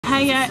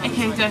Hiya.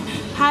 Okay, go.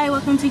 Hi,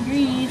 welcome to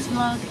Greece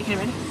vlog. Okay,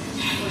 ready?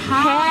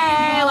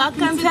 Hi,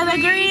 welcome to the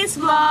Greece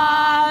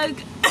vlog.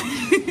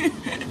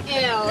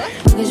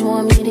 Niggas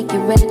want me to get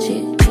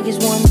ratchet.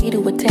 Niggas want me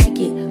to attack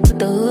it. Put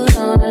the hood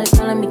on, they're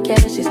calling me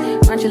Cassius.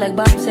 Aren't you like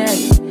Bob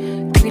Saget?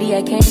 Greedy,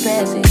 I can't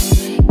pass it.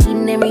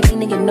 Eating everything,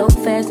 nigga, no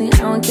fasting. I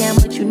don't care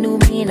much you knew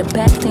me in the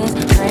past tense.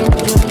 I ain't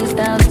the Julian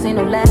style, this ain't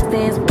no last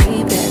dance.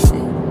 Way past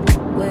it.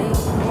 Way.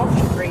 I'm off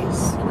to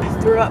Greece. I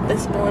threw up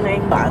this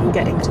morning, but I'm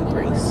getting to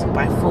Greece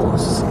by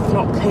force.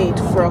 Not paid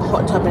for a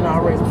hot tub in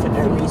our room for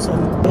no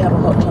reason. We have a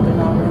hot tub in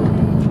our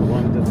room.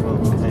 Wonderful.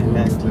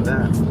 Amen to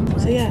that.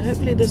 So yeah,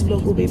 hopefully this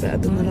vlog will be better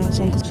than the last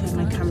one. Check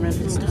my camera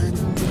this time.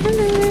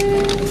 Hello!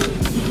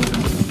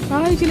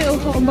 Why are you little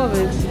hot and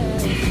bothered?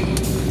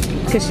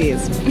 Because she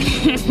is.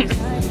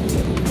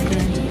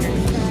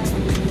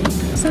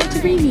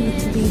 Santorini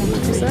to be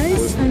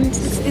precise, and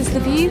this is the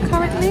view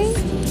currently.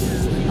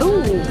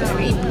 Oh,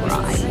 very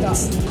bright.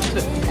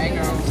 Hey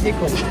girl, take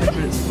off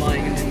it's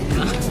flying in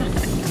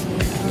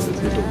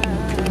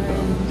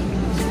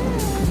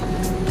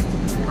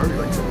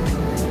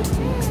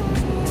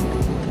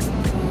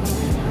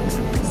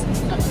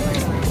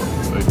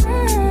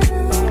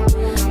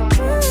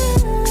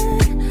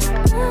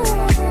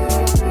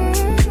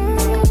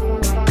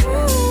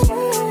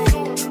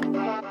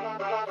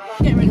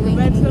Get rid of the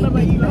bed, so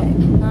about you lot.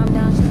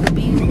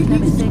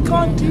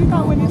 Can't do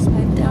that when it's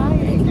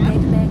dying.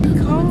 Can't.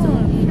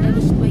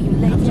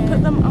 Just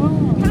put them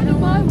on. Can you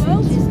buy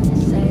world? We've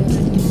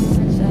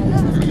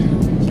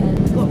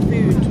got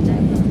food.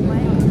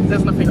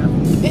 There's nothing left.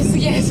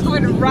 It's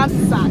going to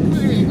ransack.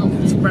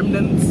 It's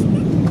remnants.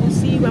 We'll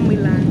see you when we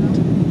land.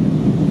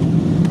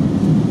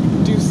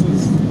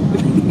 Deuces.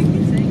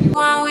 Go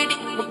on with it,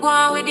 go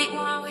on with it.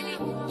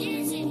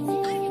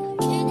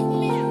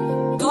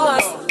 Do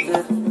us.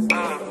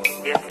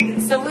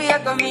 So we are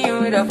coming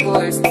in with a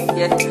force,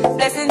 yeah.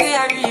 Blessing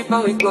the reap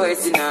and we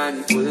coursing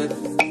on full.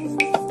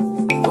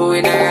 Oh,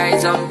 we not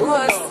rise and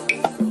boast.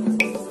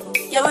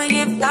 Yeah, we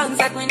give thanks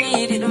like we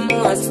need it the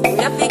most. We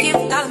have to give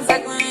thanks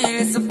like we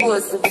really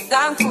supposed to be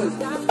thankful.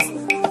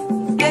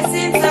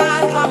 Blessings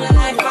all for my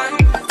life and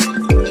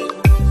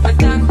but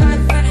thank God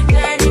for the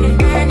journey, the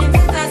earnings,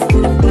 the dust,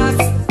 the plus.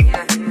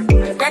 Yeah,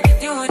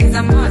 gratitude is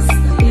a must.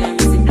 Yeah,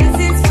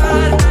 blessings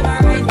all on my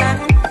right hand.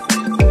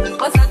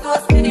 What's a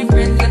toast to the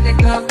friends that they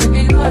come to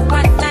me, Lord,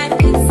 one time,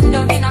 it's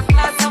down in a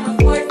class, I'm a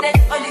board, then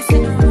only see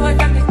the road,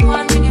 and me go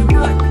on with the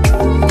road.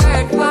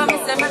 Word for me,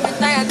 say, I'm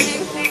tired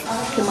thing.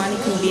 Kimani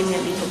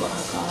conveniently forgot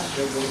her card.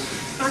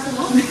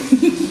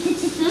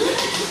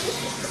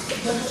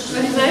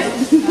 What is it?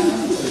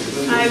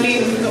 I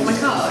mean, got my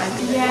card.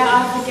 Yeah, I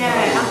forget. I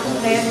have to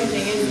play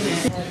everything, isn't it?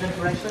 The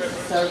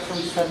breakfast starts from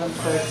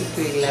 7:30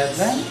 to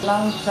 11.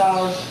 Lunch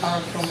hours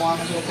are from 1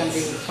 o'clock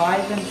until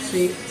 5 and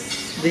 6.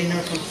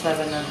 Dinner from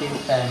 7 until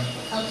 10.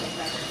 Okay,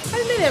 I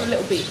know they have a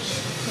little beach.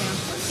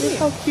 Yeah. Look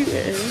how cute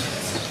it is.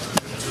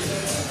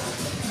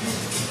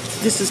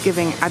 This is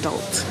giving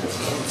adult.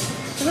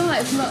 I don't know,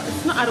 it's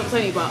not adults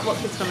only, but what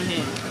kids come in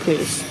here?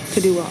 Please.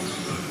 To do what?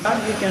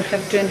 You can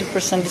have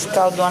 20%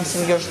 discount once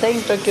in your stay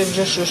in Tokyo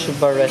Just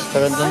Bar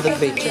restaurant on the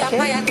beach,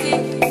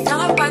 okay?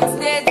 Now up on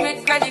stage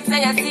with credits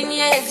and you see me,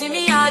 yeah,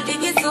 Jimmy, I'll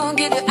dig it soon,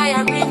 get the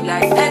higher ring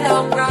like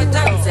hello,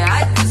 brother. Say,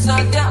 I just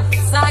saw down,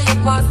 saw you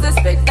post the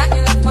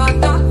spectacular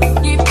photo.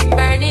 Keep it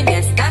burning,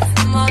 yes, that's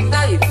the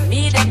motto. If you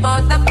need a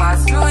butter,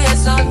 pass through your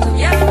soul to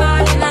your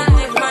falling and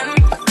live, man.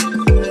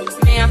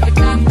 Me have to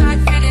thank God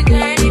for the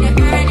journey, the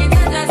earnings,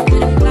 the dust, the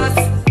plus.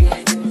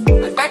 Yeah,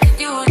 but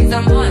gratitude is a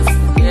must.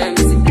 Yeah, me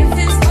see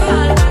blessings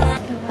fall.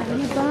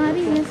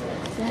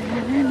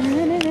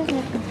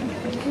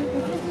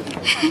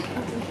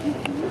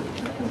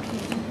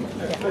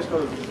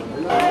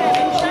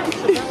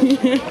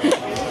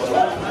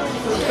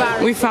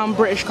 We found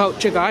British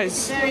culture,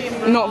 guys.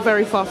 Not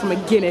very far from a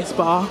Guinness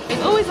bar.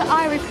 It's always an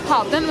Irish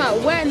pub. Doesn't matter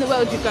where in the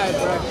world you go,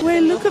 bro.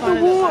 Wait, look at the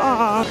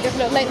water. You have a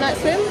little late night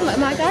swim, like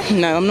my guy?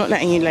 No, I'm not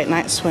letting you late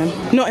night swim.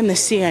 Not in the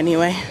sea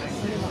anyway.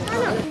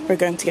 We're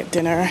going to get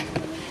dinner.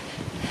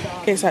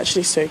 It's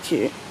actually so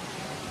cute.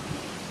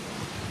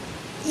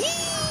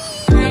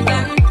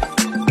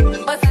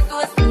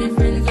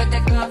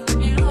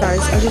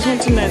 Guys, I just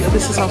want to know that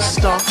this is our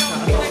staff.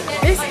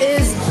 This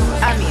is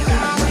Amira.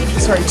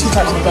 Sorry, 2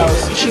 types of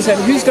girls. She said,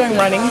 who's going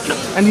running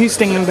and who's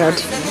staying in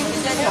bed?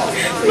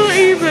 Not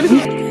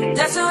even.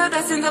 That's how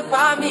blessings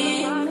upon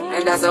me,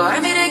 and that's how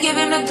I'm gonna give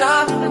him the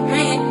top.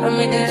 Read, I'm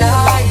in the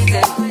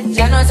light.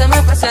 Janos and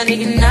my person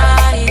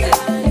ignited.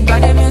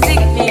 Got the music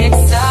get me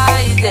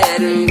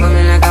excited. I'm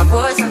coming like a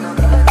boss.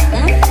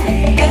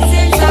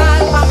 Blessings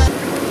all for me.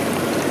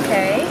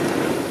 Okay.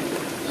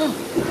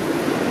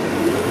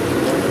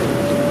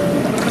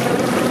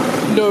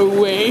 No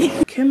way.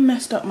 Kim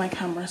messed up my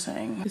camera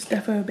setting. It's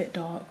definitely a bit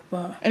dark,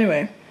 but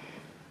anyway.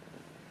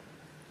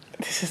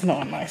 This is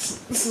not nice.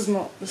 This is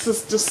not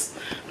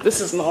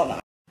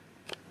nice.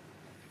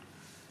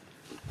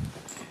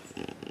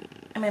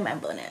 I'm in my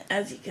bonnet,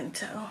 as you can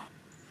tell.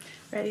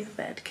 Ready for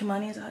bed.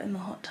 Kimani is out in the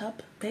hot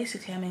tub.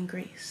 Basically, I'm in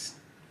Greece.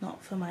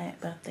 not for my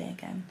birthday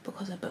again,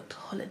 because I booked a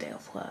holiday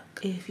off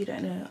work. If you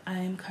don't know, I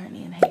am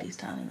currently in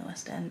Hadestown in the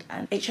West End,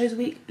 and 8 shows a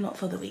week, not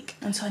for the week.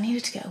 And so I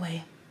needed to get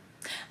away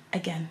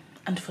again,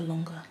 and for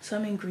longer. So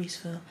I'm in Greece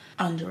for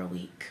under a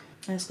week.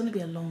 And it's going to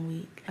be a long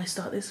week. I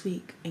start this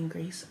week in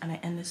Greece and I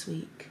end this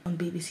week on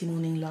BBC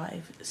Morning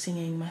Live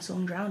singing my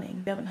song Drowning.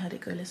 If you haven't heard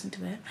it, go listen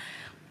to it.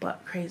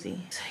 But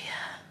crazy. So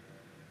yeah,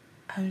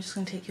 I'm just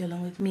going to take you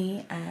along with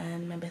me,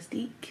 and my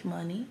bestie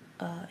Kimani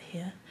are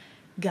here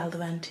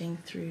gallivanting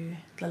through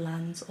the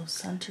lands of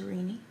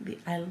Santorini, the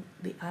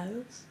island.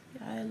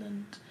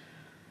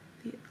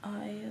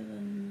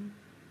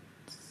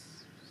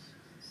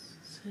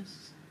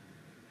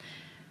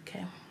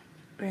 Okay.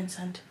 We're in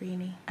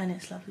Santorini and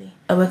it's lovely.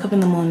 I woke up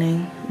in the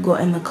morning, got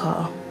in the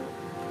car.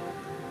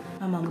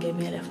 My mum gave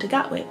me a lift to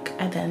Gatwick.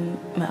 I then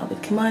met up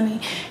with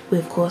Kimani. We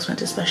of course went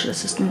to special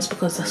assistance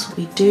because that's what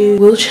we do.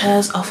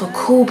 Wheelchairs are for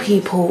cool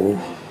people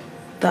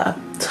that are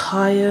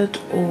tired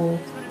or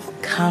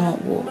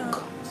cannot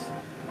walk.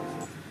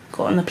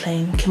 Got on the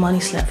plane.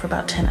 Kimani slept for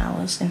about 10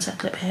 hours. Insert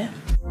clip here.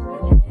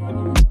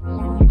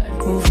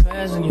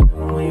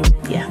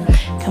 Yeah,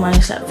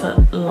 Kimani slept for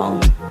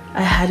long.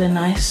 I had a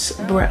nice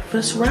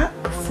breakfast wrap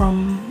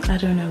from I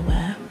don't know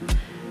where,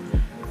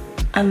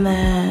 and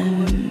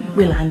then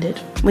we landed.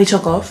 We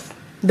took off,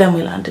 then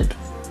we landed.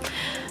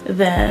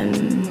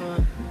 Then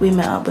we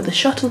met up with the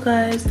shuttle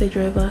guys. They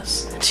drove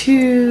us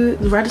to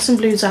the Radisson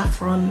Blu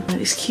Saffron.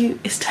 It's cute,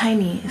 it's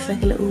tiny, it's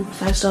like a little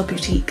 5-star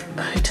boutique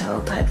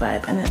hotel type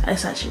vibe, and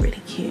it's actually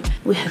really cute.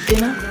 We had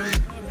dinner.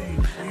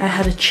 I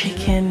had a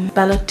chicken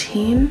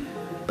Bellatine.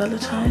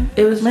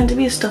 It was meant to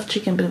be a stuffed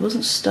chicken, but it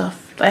wasn't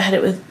stuffed. I had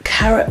it with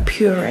carrot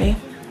puree,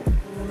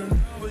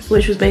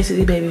 which was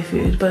basically baby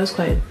food, but it was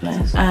quite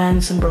nice,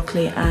 and some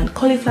broccoli and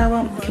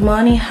cauliflower.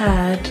 Kimani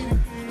had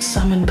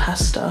salmon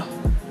pasta,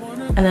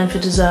 and then for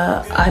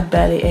dessert I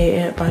barely ate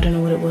it, but I don't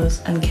know what it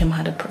was, and Kim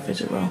had a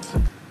profiterole roll.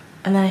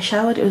 And then I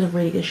showered. It was a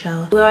really good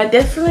shower. Well, I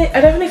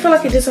definitely feel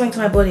like it did something to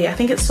my body. I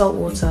think it's salt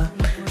water,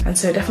 and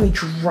so it definitely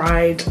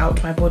dried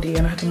out my body,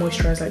 and I had to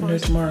moisturize like no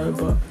tomorrow.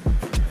 But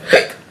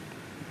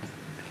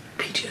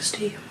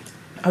PTSD.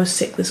 I was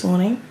sick this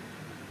morning.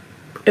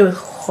 It was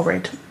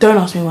horrid. Don't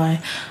ask me why.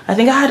 I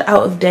think I had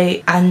out of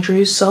date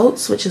Andrew's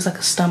salts, which is like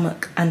a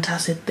stomach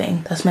antacid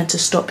thing that's meant to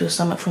stop your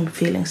stomach from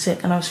feeling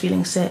sick, and I was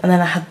feeling sick, and then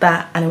I had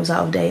that and it was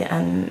out of date,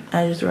 and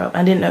I just threw up.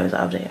 I didn't know it was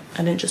out of date.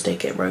 I didn't just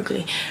take it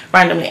roguely,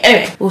 randomly.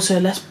 Anyway, also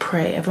let's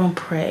pray, everyone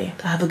pray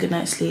to have a good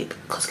night's sleep,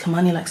 because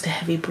Kimani likes to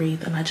heavy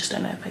breathe and I just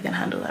don't know if I can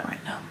handle that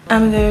right now.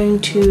 I'm going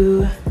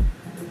to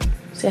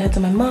say hi to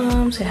my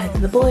mom, say hi to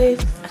the boys,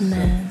 and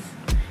then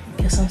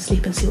get some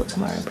sleep and see what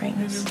tomorrow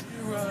brings.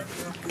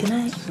 Good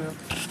night.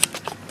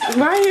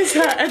 Why is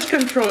her edge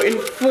control in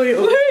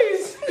foil?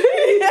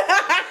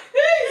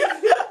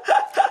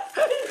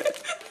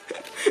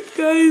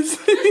 Guys.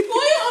 Just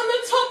foil on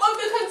the top of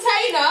the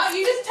container.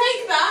 You just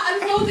take that and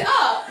fold it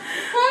up.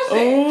 Perfect.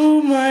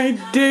 Oh my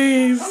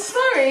days. I'm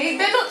sorry,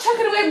 they're not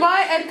chucking away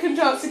my edge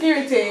control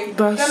security.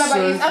 That's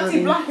so it's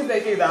anti-black if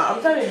they do that,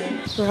 I'm telling you.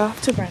 We're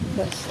off to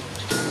breakfast.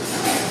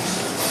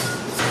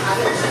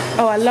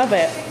 Oh, I love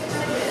it.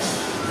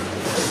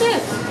 What's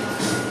this?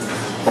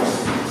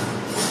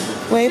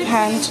 Wave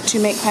hand to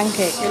make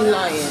pancake. You're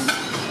lying.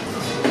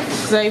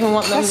 Because I even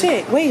want them. That's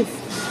it, wave.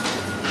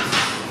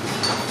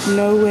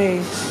 No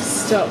way.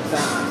 Stop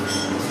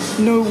that.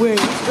 No way.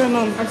 What's going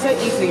on? I'm so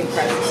easily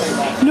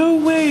impressed. No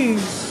way.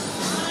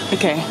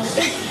 Okay.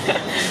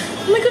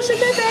 Oh my gosh,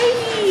 it's a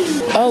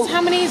baby. Oh,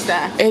 how many is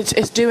there?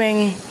 It's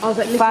doing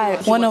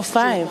 5. 1 of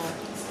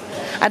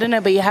 5. I don't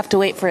know, but you have to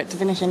wait for it to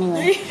finish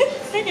anyway.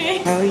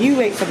 Okay. Oh, you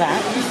wait for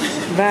that.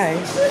 Bye.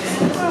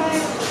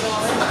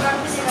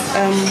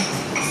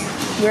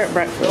 We're at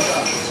breakfast.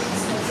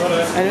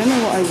 I don't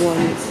know what I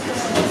want.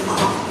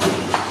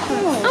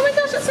 Oh my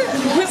gosh, that's it.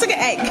 Looks like an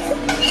egg.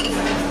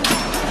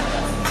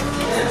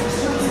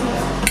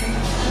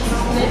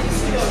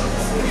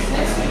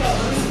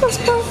 That's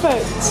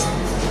perfect.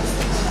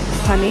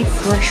 Honey,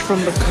 fresh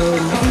from the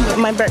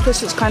comb. My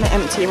breakfast is kind of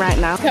empty right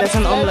now. There's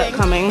an omelette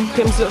coming.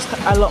 Kim's looks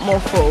a lot more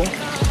full.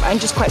 I'm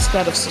just quite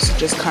scared of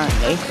sausages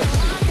currently.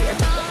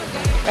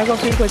 I got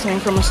food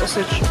poisoning from a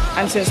sausage,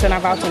 and since then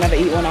I've vowed to never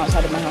eat one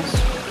outside of my house.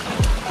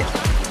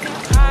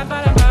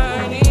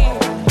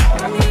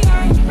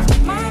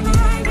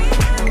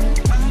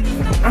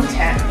 I'm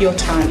tan. You're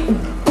tan.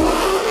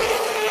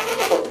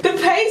 The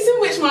pace in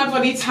which my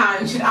body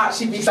tans should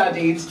actually be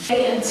studied.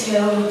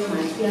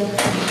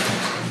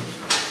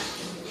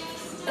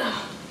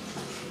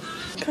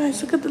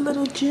 Guys, look at the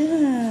little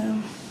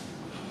gym.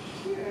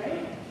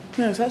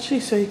 No, it's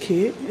actually so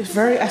cute. It's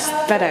very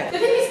aesthetic. The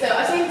thing is though, I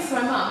was saying this to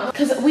my mum,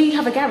 because we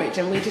have a garage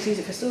and we just use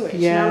it for storage.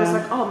 Yeah. And I was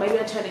like, oh, maybe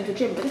I'd turn it into a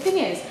gym. But the thing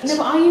is, no,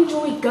 but I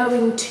enjoy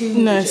going to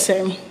No, the gym.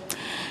 same.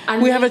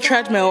 And we have a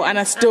treadmill and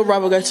I still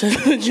rather go to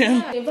the gym.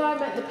 Yeah, the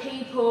environment, the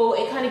people,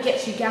 it kind of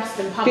gets you gassed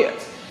and pumped. Yeah.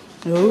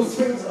 Oh.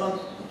 Springs on.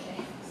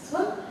 Okay, this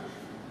one.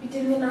 We're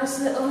doing a nice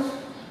little...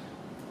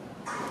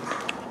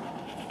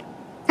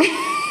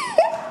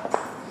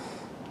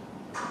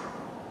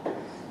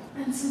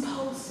 and some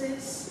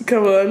pulses.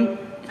 Come on.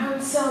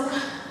 and some.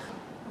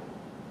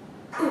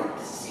 Ooh,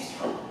 this is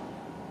useful.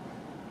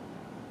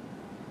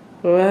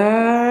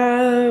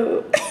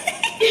 Wow.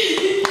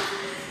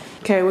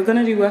 Okay, we're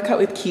gonna do workout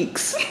with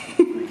Keeks.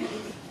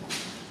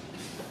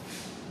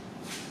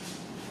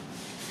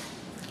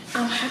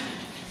 I'm happy.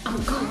 I'm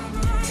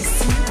good to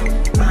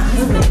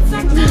see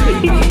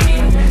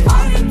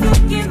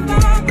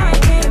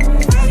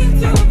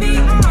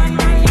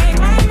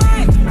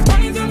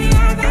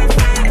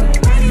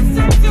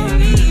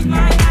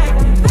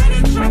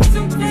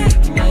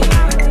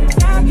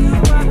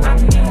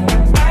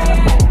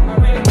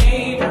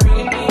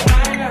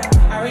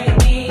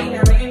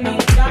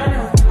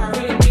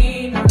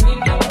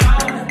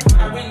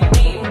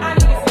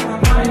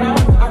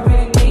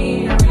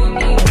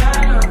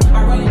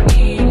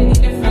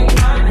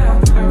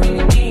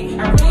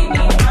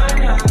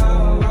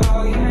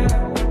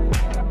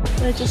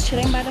just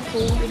chilling by the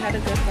pool. We had a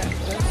good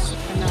breakfast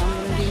and now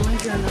I'm gonna do my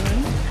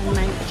journaling and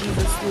my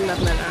Jesus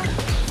love letter.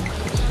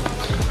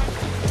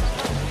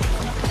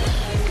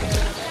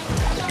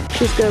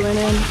 She's going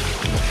in.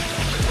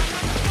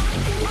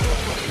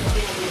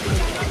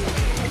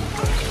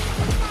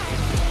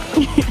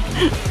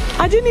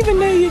 I didn't even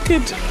know you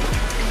could.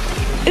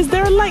 Is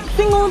there a light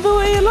thing all the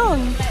way along?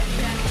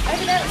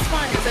 Over there it's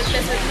fine,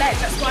 there's a ledge,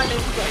 that's why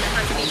those people got in their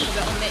hands and each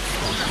other on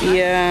this.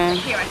 Yeah.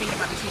 Here I think it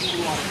might be too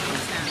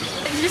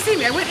easy. Did you see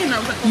me? I went in and I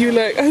was like, You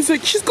like, I was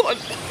like, she's got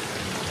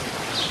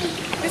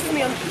this is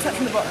me on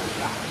touching the bottom.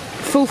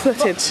 full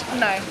footed.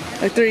 No.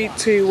 A 3,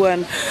 2, 1.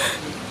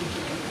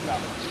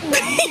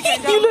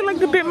 You look like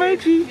the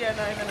Bitmoji. Yeah,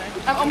 no.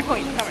 I'm on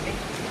point currently.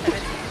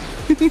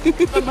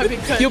 On my big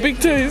toes. Your big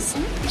toes.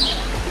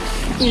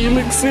 You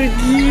look so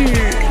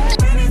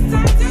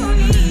cute.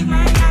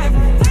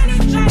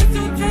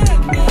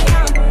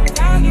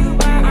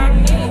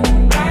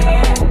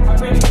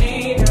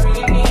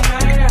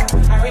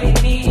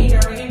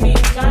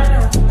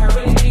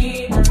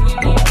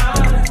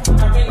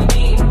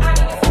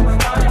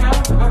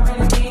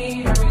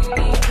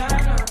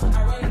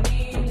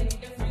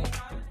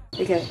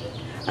 Okay,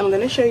 I'm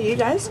gonna show you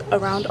guys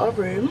around our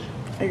room.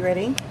 Are you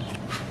ready?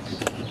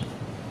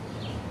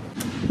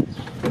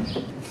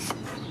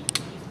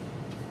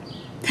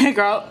 Hey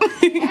girl.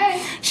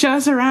 Hey. Show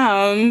us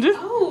around.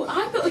 Oh,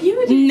 I thought you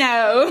were doing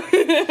No.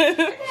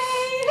 okay.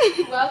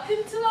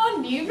 Welcome to our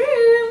new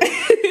room.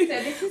 So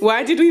this is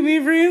Why did we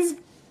move rooms?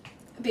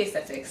 the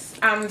aesthetics.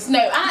 And no,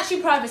 and actually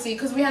privacy,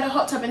 because we had a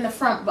hot tub in the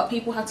front, but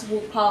people had to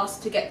walk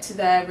past to get to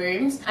their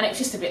rooms, and it was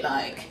just a bit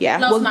like, Yeah,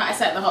 last night I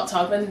sat in the hot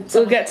tub and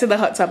We'll get to the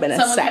hot tub in a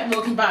someone sec. kept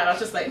walking by and I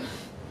was just like,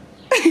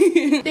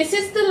 this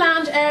is the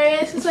lounge area,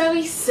 this is where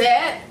we sit.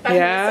 Yes.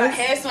 Sat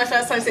here, it's my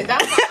first time sitting down.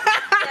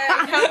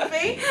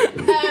 Very comfy.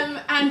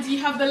 And you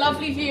have the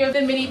lovely view of the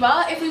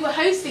minibar. If we were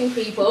hosting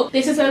people,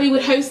 this is where we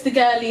would host the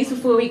girlies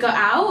before we got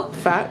out.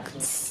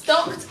 Facts.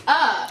 Stocked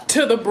up.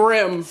 To the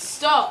brim.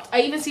 Stocked.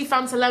 I even see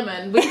Fanta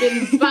Lemon. We've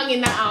been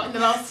banging that out in the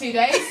last 2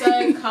 days, so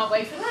can't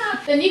wait for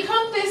that. Then you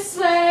come this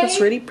way. That's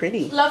really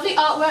pretty. Lovely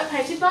artwork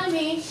painted by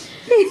me.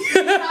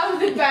 You have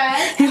the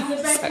bed. And the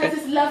bed has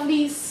this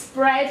lovely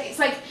spread. It's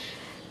like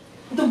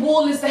the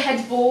wall is the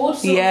headboard.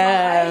 Sort of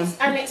vibes,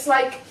 and it's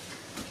like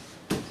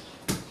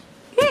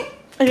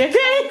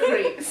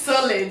concrete,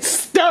 solid,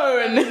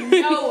 stone.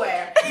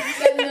 nowhere.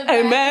 Then the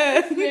bed,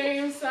 Amen. this is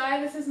Miriam's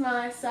side, this is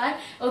my side.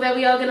 Although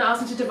we are going to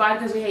ask them to divide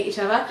because we hate each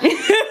other.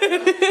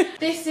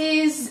 This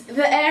is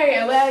the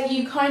area where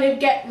you kind of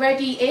get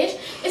ready-ish.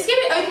 It's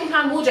giving open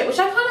plan wardrobe, which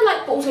I kind of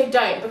like but also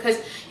don't, because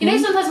you know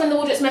sometimes when the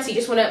wardrobe's messy you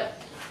just want to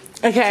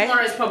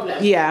tomorrow's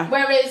problem. Yeah.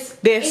 Whereas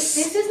if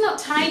this is not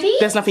tidy,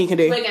 there's nothing you can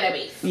do. we're gonna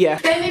beef. Yeah.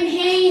 Then in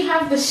here you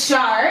have the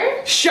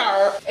shower.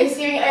 Sure. It's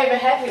giving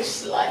overhead, which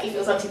slightly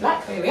feels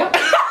anti-black. There we are.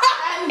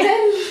 And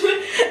then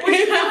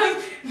we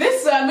have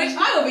this one, which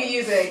I will be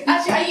using.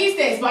 Actually, I use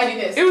this, but I do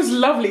this. It was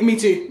lovely. Me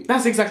too.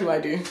 That's exactly what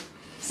I do.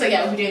 So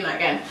yeah, we'll be doing that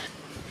again.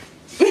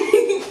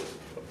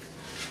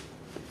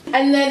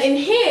 And then in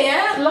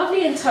here,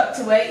 lovely and tucked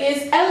away,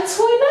 is el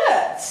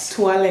toilet.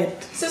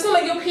 Toilet. So it's not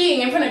like you're peeing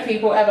in front of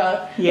people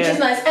ever, Yeah. which is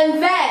nice.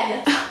 And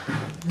then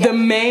The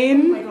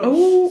main.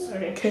 Oh,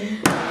 sorry. Okay.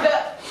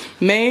 the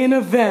Main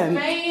event.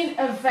 main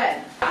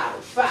event. Wow,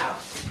 wow.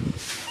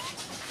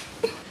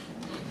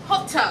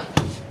 Hot tub.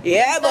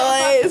 Yeah,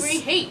 boys.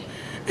 Reheat.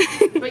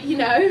 But you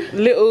know,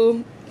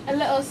 Little. a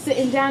little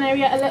sitting down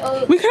area, a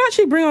little We could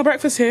actually bring our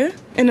breakfast here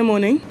in the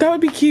morning. That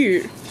would be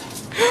cute.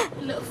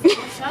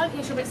 flusher in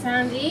case you're a bit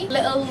sandy.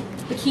 Little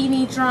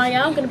bikini dryer.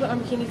 I'm gonna put my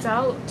bikinis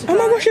out. To Oh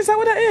my dry. gosh, is that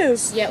what that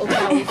is? Yeah, all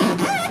towels.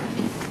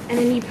 And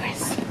then you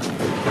press.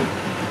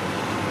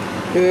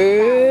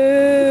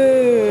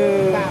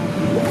 Ooh. Wow.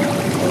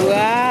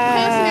 Wow.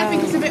 Personally, I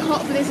think it's a bit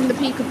hot for this in the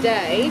peak of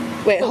day.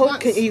 Wait, but hold.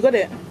 once- You got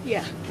it?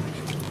 Yeah.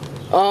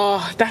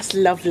 Oh, that's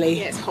lovely.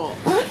 Yeah, it's hot.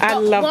 I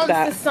But love once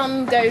that. the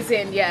sun goes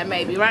in, yeah,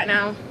 maybe. Right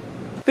now.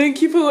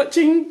 Thank you for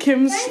watching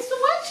Kim's. Thanks for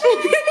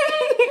watching.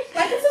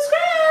 Like and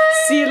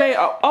subscribe. See you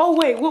later. Oh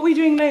wait, what are we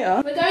doing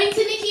later? We're going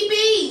to Nikki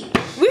B.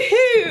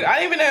 Woohoo! I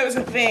didn't even know it was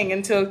a thing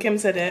until Kim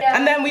said it. Yeah.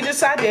 And then we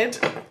decided,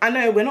 I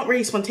know we're not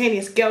really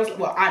spontaneous girls,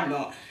 well I'm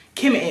not.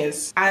 Kim it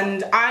is.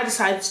 And I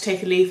decided to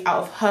take a leaf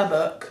out of her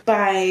book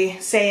by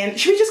saying,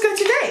 should we just go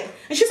today?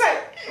 And she's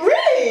like,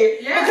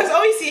 really? Yeah. Because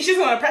obviously she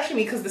doesn't want to pressure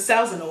me because the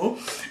sales and all.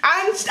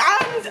 And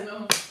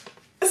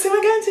so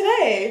we're going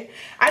today.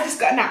 I just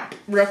got a nap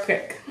real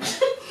quick.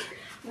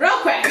 Real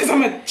quick. Because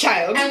I'm a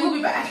child. And we'll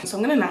be back. So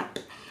I'm gonna nap.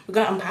 We're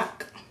gonna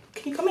unpack.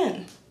 Can you come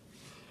in?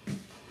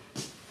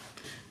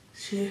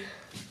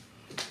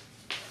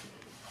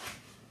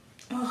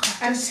 Oh,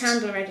 I'm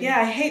tanned already.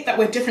 Yeah, I hate that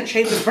we're different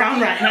shades of brown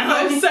right now.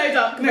 I'm so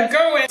dark. No,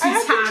 go away. I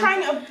have been tan.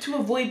 trying to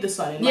avoid the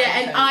sun. Yeah,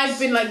 and I've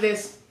been like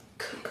this.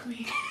 Cook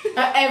me.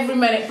 At every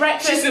minute.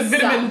 Breakfast. She's a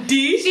vitamin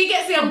D. She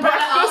gets the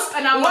umbrella up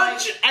and I'm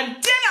lunch like, and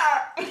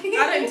dinner.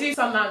 I don't do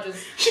sun lounges.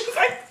 She's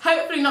like,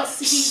 hopefully not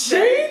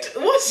shade?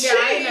 What's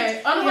shade?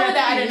 Yeah, I know. On holiday,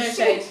 I don't know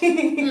shade.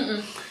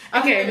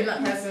 I've never been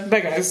that person.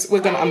 But guys,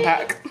 we're gonna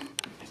unpack.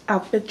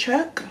 Outfit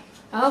check.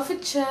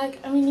 Outfit check.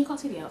 I mean, you can't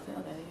see the outfit.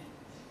 Oh, there you go.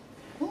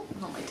 Oh,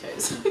 not my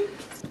toes.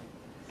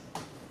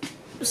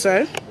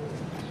 So,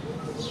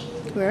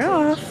 we're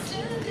off.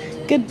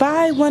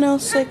 Goodbye,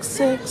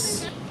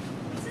 1066.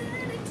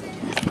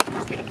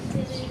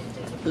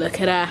 Look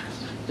at her.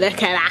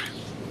 Look at her.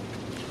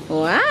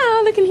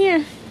 Wow, look in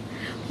here.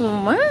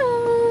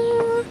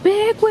 Wow.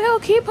 Big wheel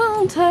keep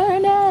on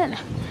turning.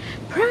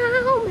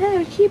 Proud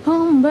man keep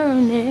on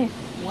burning.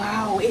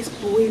 Wow, it's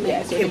boiling.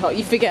 Yeah, it's really hot.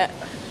 You forget.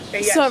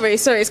 Yeah. Sorry.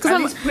 It's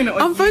because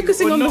I'm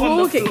focusing on the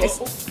walking.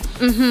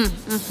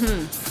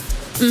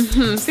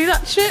 See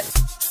that shit?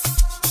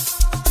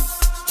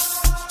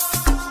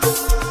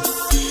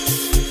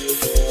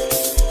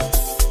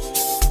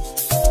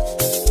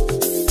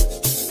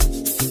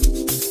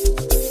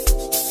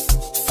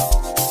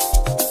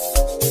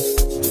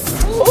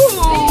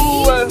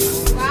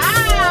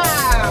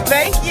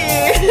 Thank you.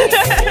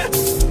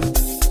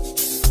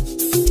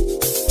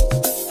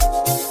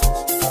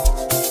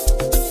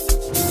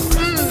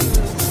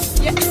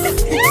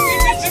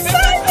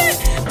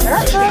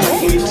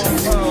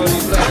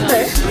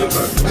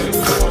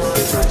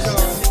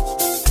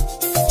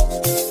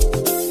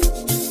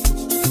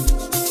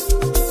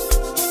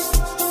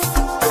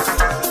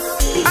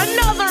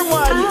 Another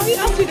one.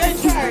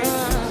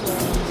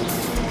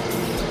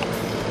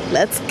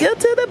 Let's go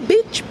to the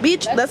beach.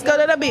 Let's go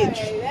to the beach.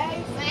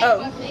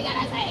 Oh.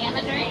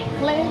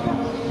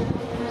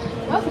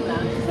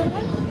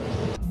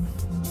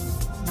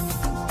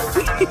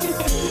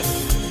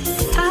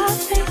 I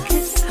think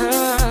it's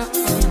time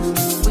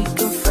we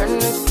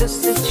confronted the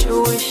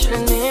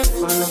situation in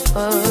front of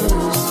us.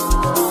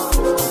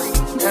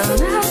 And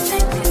I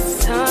think it's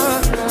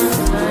time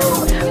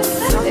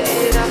talk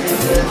it out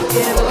and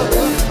get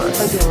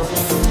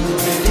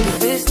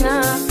if it's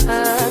not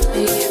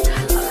me,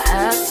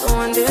 I'll have to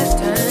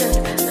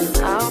understand, and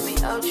I'll be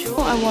out you.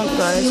 What I want,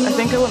 guys, I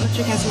think I want the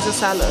chicken Caesar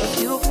salad. If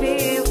you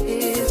feel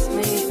it's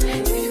me,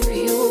 if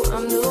you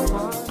I'm the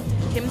one.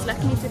 Kim's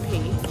left me to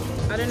pee.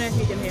 I don't know if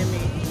you can hear me.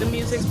 The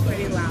music's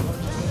pretty loud.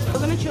 We're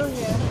gonna chill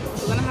here.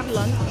 We're gonna have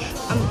lunch,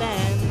 and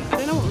then I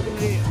don't know what we're gonna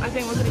do. I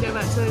think we're gonna go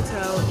back to the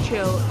hotel,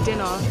 chill,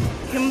 dinner.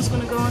 Kim's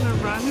gonna go on a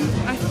run,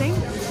 I think.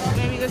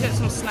 Maybe go get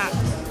some snacks.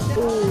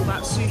 Oh,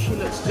 that sushi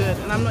looks good,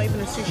 and I'm not even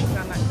a sushi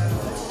fan like that.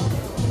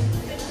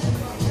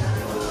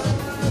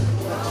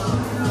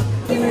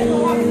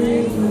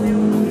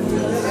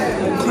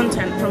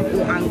 Content from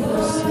all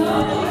angles.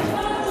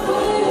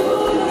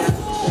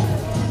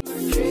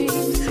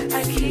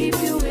 I keep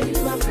you in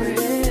my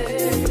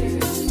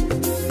prayers.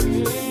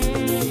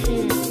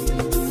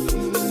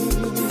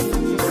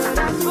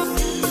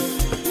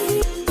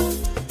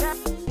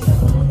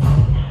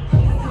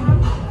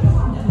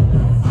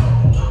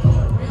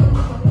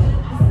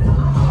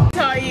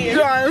 Tell you.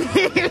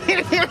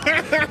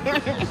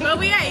 Well,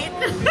 we ate.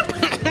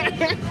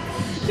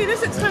 See,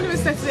 this looks kind of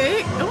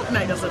aesthetic. Oh, no,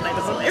 it doesn't.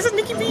 It's a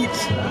Nikki Beach.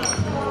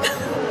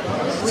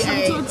 We Some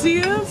ate.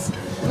 tortillas.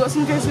 We've got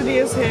some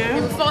quesadillas here.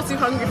 I'm far too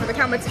hungry for the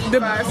camera to eat The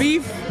first.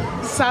 beef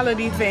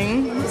salady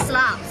thing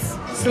Slaps.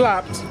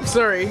 slapped.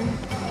 Sorry.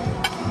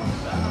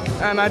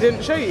 And I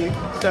didn't show you.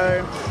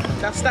 So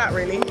that's that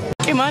really.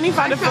 Imani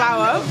found a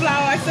flower.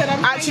 Flower. I said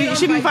I'm Actually,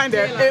 she didn't find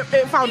it.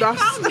 It found us.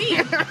 found me.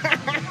 It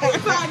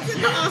found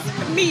us.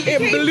 Me. It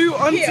blew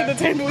onto here. the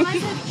table. And I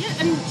said, yeah,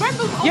 and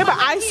remember, Yeah, but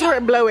I saw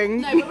it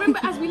blowing. No, but remember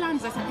as we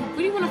landed, I said, I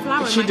really want a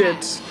flower in She my did.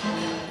 hair.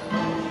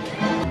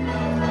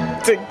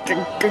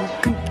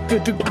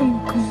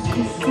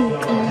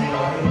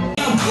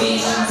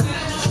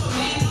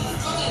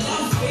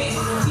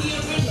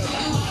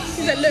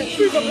 She said, look,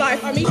 proof of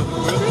life. I mean,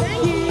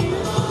 thank you.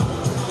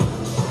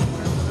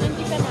 Thank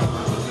you so much.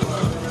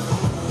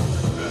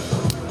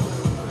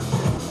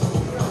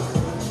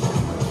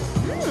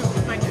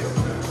 Mango.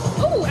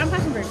 Oh, and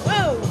passion fruit.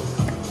 Whoa. A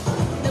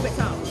little bit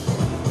tart.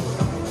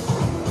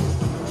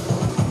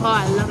 Oh,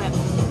 I love it.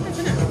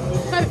 Isn't it?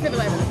 Perfect for the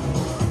weather.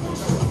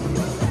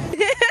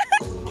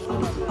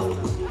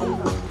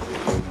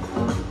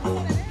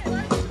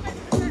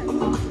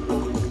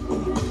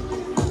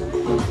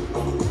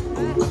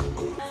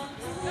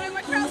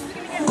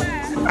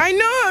 I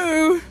know.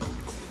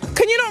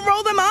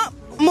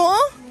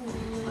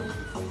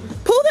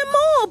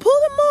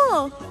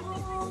 go.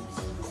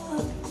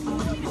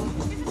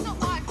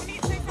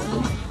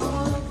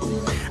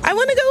 I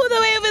want to go all the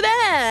way over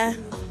there.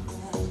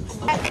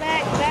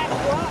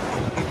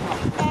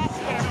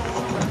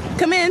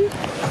 Come in.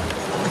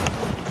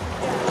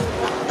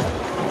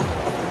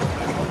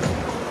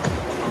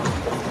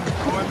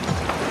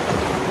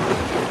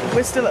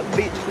 We're still at the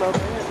beach club.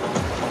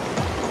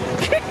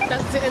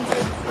 That's it.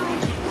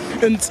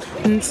 That's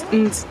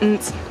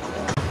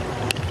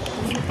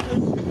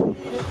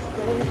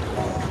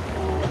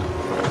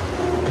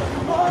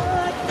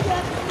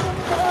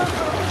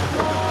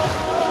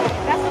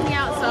on the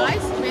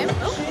outside. Mim.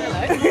 Oh,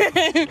 hello.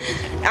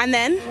 And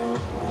then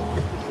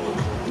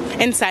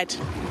inside.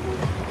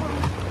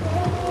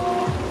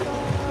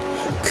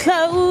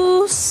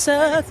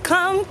 Closer,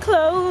 come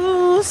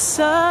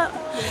closer,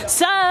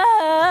 sir.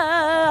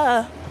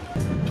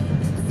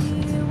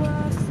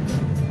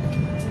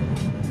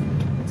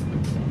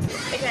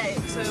 Okay,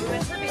 so we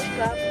went to the beach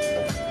club.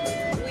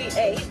 We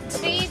ate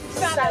Beef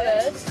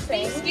salad.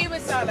 beef Skewer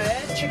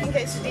salad. chicken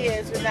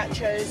quesadillas with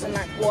nachos and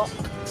like guac,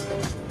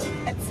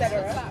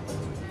 etc.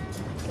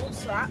 All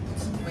slapped.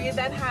 We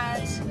then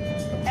had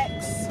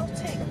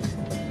exotic.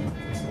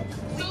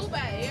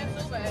 Sorbet.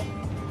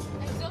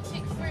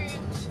 Exotic fruit.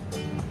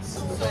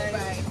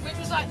 Sorbet. Which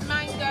was like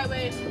mango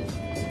and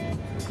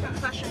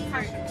passion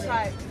fruit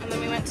type. And then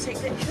we went to take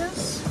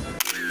pictures.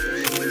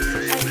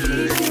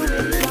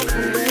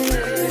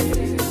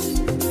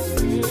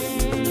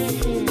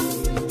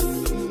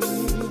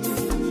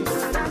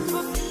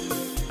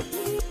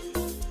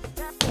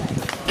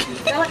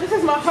 They're like, this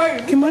is my home.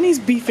 Kimani's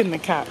beefing the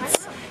cats.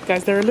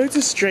 Guys, there are loads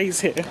of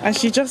strays here, and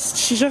she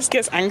just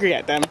gets angry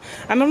at them.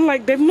 And I'm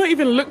like, they've not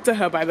even looked at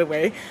her, by the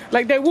way.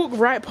 Like, they walk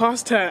right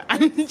past her,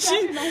 and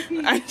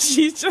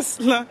she's just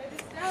like,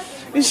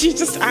 she's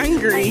just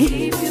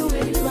angry.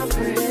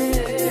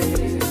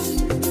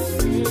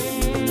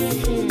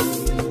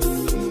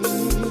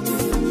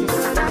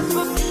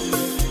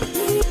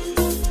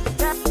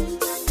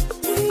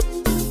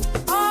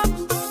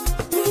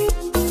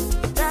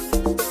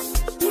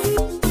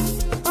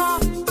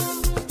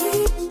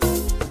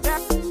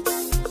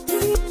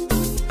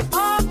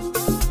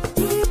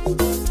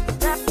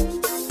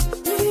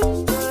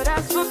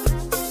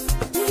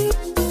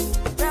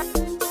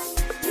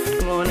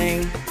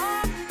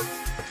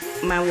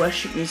 My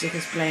worship music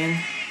is playing.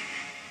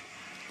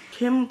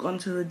 Kim gone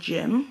to the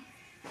gym,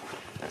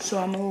 so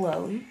I'm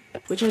alone,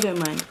 which I don't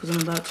mind because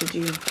I'm about to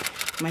do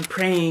my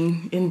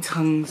praying in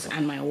tongues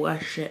and my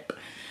worship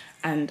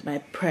and my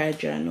prayer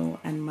journal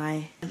and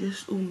my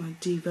just all my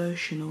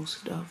devotional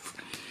stuff.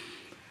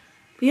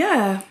 But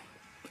yeah,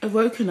 I've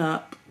woken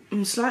up.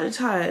 I'm slightly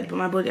tired, but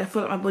I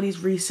feel like my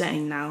body's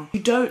resetting now. If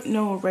you don't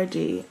know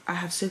already, I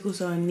have sickle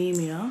cell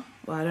anemia.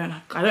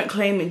 Well, I don't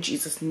claim in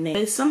Jesus' name.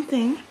 There's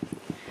something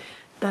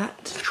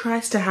that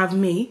tries to have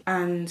me,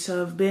 and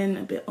so I've been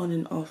a bit on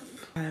and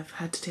off. I've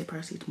had to take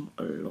paracetamol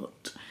a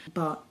lot,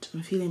 but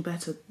I'm feeling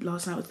better.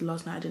 Last night was the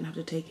last night I didn't have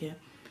to take it,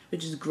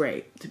 which is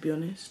great, to be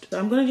honest. So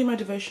I'm gonna do my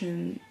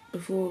devotion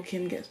before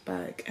Kim gets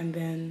back, and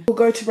then we'll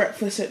go to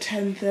breakfast at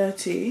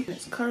 10:30.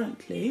 It's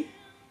currently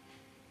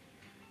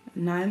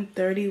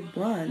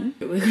 9:31.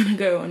 We're gonna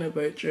go on a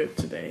boat trip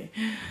today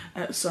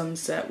at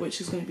sunset,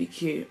 which is gonna be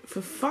cute.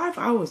 For 5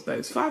 hours though,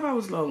 it's 5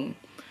 hours long.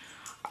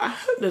 I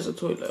hope there's a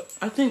toilet.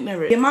 I think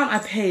there is. The amount I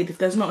paid, if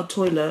there's not a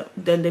toilet,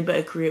 then they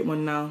better create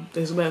one now.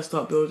 They better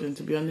start building,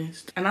 to be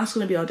honest. And that's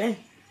gonna be our day.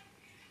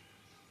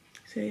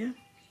 So yeah,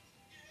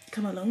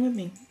 come along with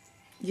me,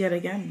 yet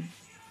again.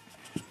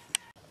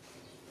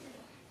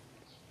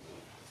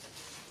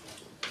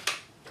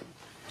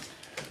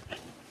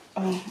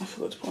 Oh, I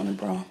forgot to put on a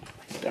bra.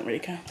 Don't really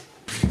care.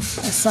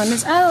 The sun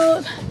is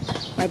out.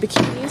 My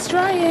bikini is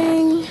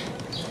drying.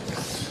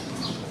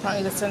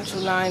 Apparently the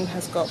central line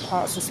has got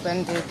parts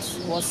suspended,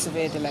 was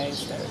severe delays,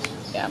 so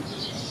yeah.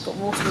 Got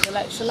water with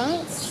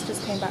electrolytes,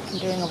 just came back from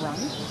doing a run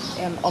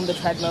on the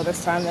treadmill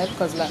this time though,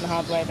 because I learned the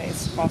hard way that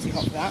it's far too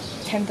hot for that.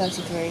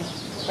 10:33,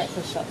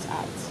 breakfast shots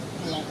at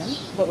 11,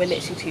 but we're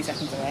literally 2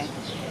 seconds away.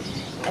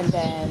 And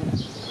then,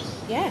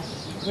 yeah,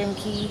 room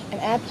key and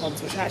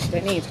AirPods, which I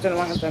actually don't need, I don't know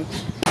why I have them.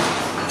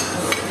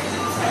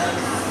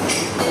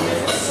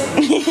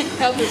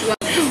 Help as well.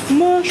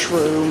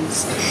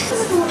 Mushrooms.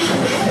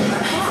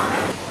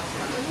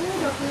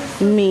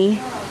 Me.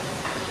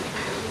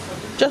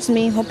 Just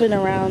me hopping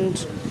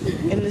around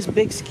in this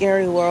big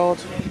scary world.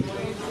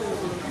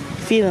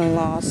 Feeling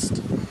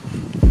lost.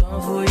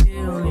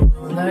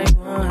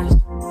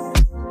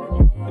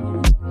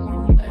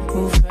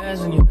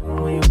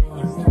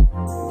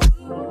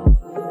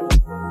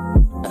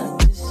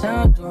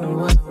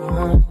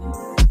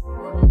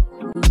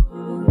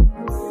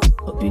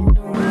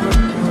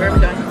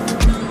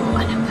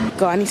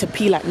 God, I need to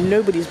pee like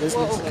nobody's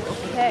business.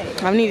 Okay.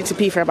 I've needed to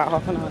pee for about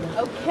half an hour.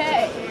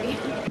 Okay.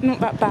 Not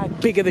that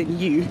bag bigger than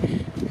you.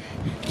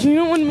 Do you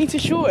not want me to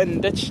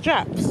shorten the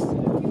straps?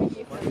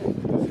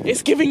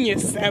 It's giving you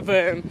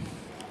 7.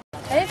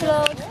 Hey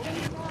vlog.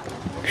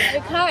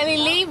 We're currently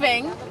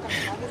leaving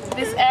the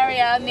this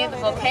area near the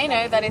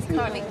volcano that is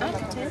currently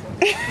active.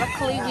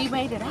 Luckily, we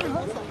made it out.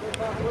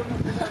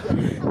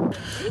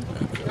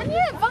 And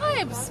yeah,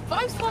 vibes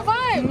for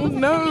vibes.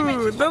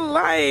 No, the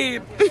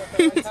light.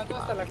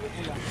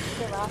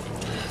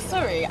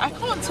 Sorry, I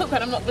can't talk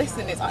when I'm not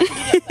listening. It's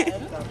actually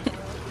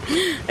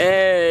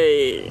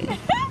Hey.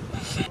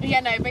 yeah,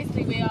 no,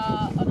 basically we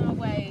are on our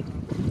way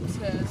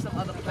to some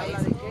other place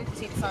to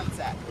see the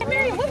sunset. Hey,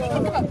 Miriam, what do you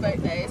think about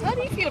boat days? How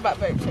do you feel about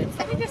boat trips?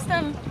 Let me just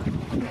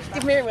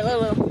give Miriam a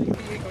little.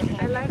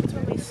 I liked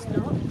when we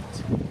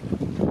stopped.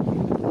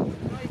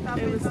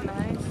 It was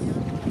nice.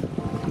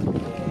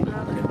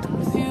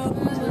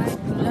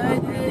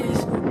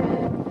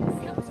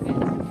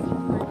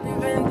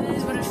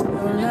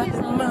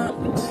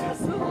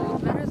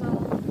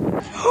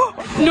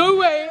 No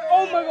way.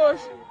 Oh my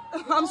gosh.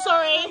 I'm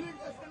sorry.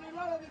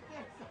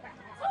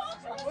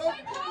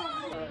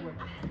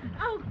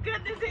 Oh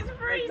goodness, it's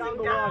freezing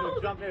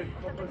cold.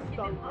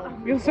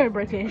 You're so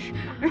British.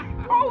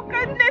 Oh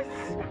goodness.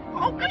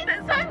 Oh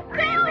goodness, I'm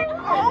freezing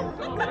cold.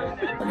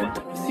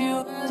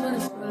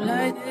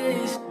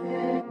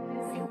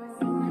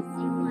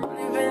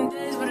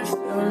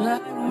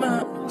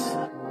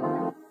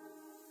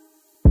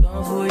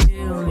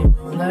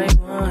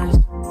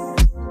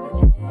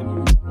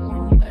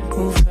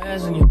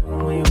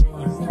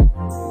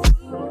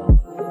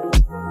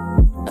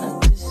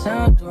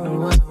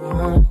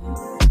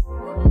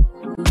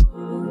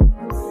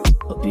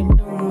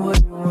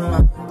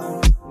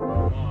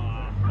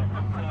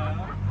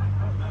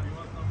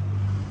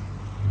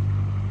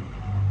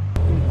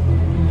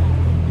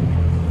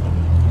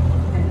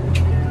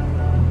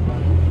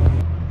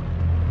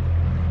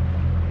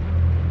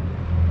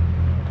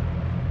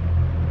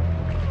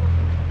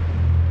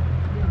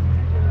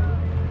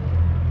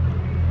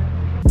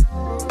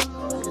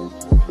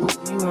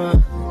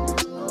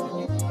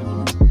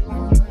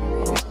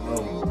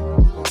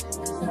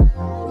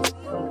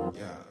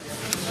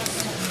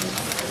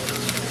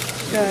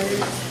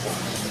 Guys,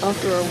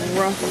 after a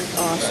rough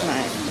ass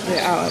night, we're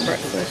out at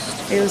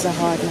breakfast. It was a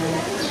hard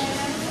night.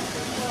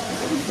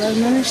 But I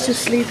managed to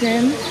sleep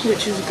in,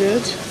 which is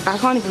good. I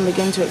can't even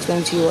begin to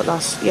explain to you what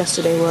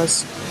yesterday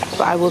was,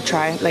 but I will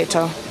try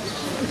later.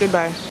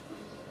 Goodbye.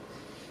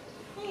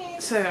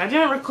 So I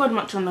didn't record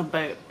much on the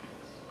boat,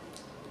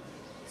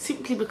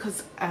 simply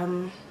because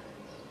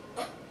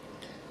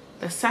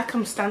the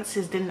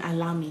circumstances didn't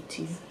allow me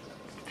to.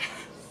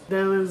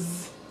 There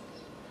was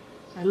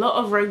a lot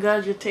of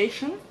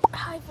regurgitation.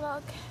 Hi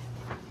vlog.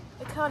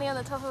 We're currently on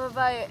the top of a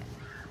boat.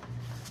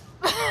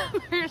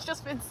 Miriam's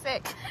just been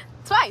sick.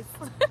 Twice.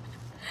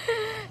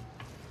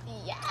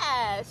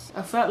 Yes.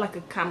 I felt like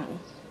a camel.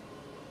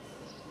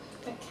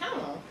 A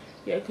camel?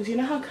 Yeah, because you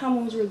know how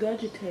camels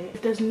regurgitate?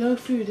 If there's no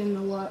food in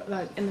the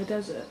like in the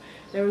desert,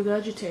 they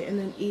regurgitate and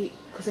then eat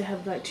because they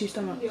have like two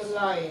stomachs. You're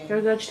lying. They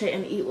regurgitate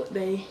and eat what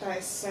they That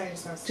is so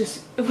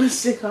disgusting. it was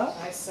sick up.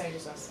 That is so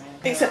disgusting.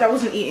 Except I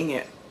wasn't eating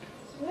it.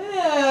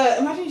 Yeah,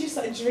 imagine you just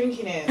like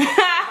drinking it. Ew.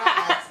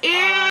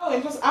 Oh,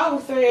 and plus I will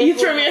throw it. You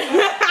threw me.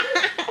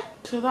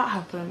 So that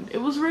happened. It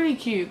was really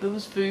cute. There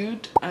was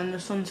food and the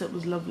sunset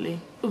was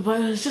lovely.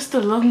 But it was just a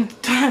long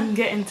time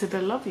getting to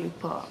the lovely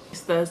part.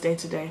 It's Thursday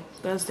today.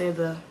 Thursday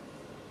the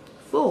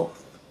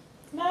 4th.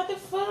 Not the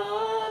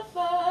 4th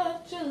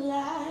of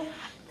July.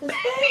 Cause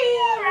baby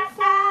you're a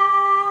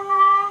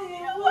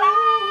firework.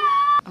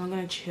 I'm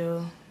gonna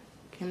chill.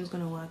 Kim's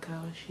gonna work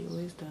out as she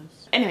always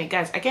does. Anyway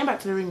guys, I came back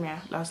to the room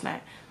last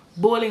night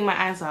bawling my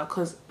eyes out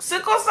because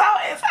sickle cell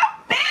is a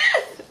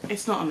myth.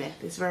 It's not a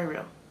myth, it's very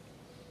real.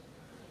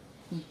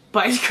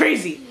 But it's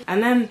crazy.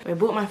 And then I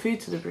brought my food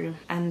to the room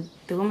and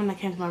the woman that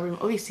came to my room,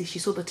 obviously she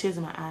saw the tears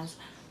in my eyes.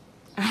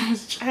 I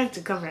was trying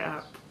to cover it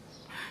up,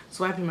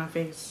 swiping my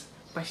face,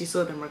 but she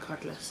saw them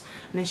regardless.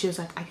 And then she was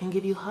like, I can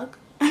give you a hug?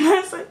 And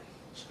I was like,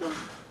 sure,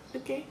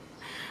 okay.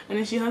 And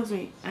then she hugs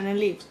me and then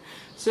leaves.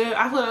 So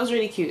I thought that was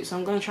really cute, so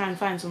I'm going to try and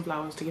find some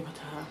flowers to give her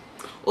to her.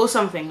 Or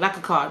something, like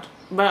a card.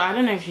 But I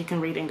don't know if she can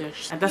read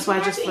English. And that's why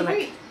I just feel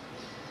like...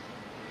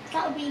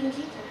 That would be even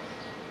cuter.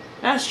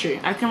 That's true.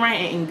 I can write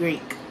it in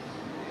Greek.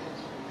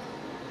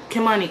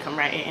 Kimani can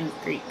write it in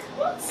Greek.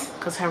 What?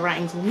 Because her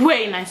writing's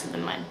way nicer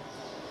than mine.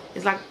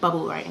 It's like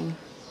bubble writing.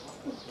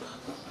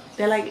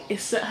 They're like,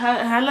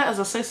 her letters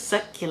are so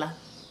circular.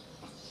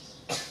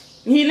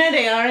 You know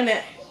they are,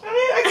 innit? I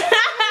mean, I guess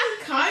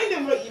kind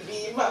of what you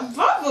mean, but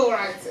bubble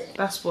writing.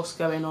 That's what's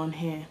going on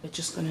here. We're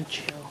just gonna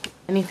chill.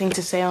 Anything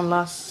to say on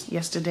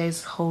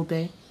yesterday's whole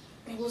day?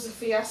 It was a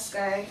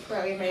fiasco,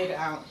 but we made it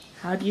out.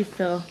 How do you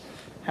feel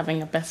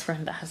having a best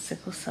friend that has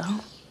sickle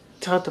cell?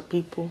 Tell the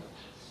people.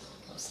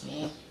 What's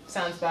new?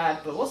 Sounds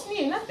bad, but what's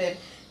new? Nothing.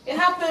 It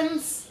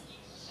happens.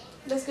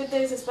 There's good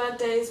days, there's bad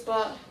days,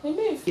 but we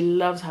move. He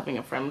loves having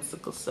a friend with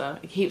sickle cell.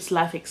 It keeps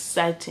life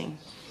exciting.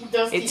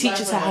 It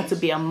teaches her how to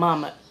be a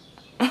mum.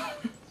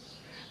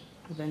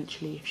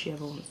 Eventually, if she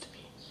ever wants to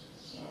be.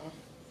 Yeah.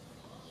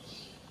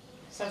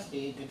 It has to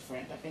be a good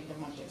friend. I think the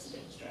mum gets a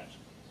bit of a stretch.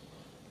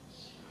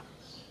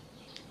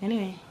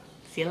 Anyway,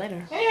 see you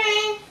later.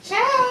 Anyway,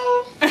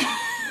 ciao!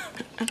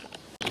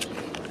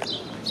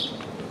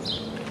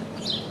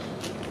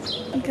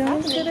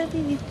 going to the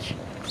beach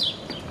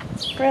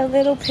for a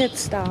little pit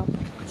stop.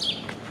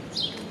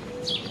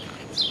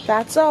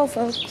 That's all,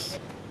 folks.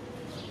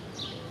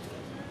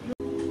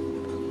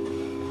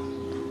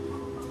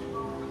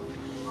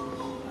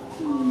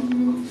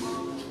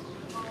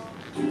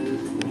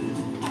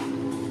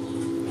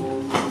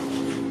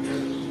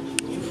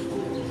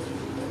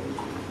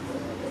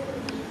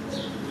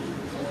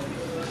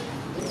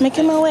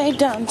 Making my way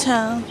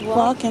downtown,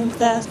 walking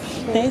fast,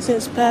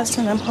 faces past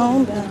and I'm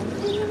homebound.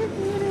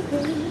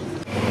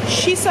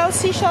 She sells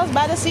seashells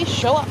by the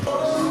seashore.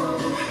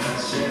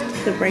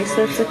 The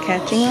bracelets are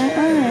catching my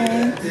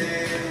eye.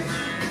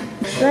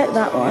 Like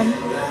that one.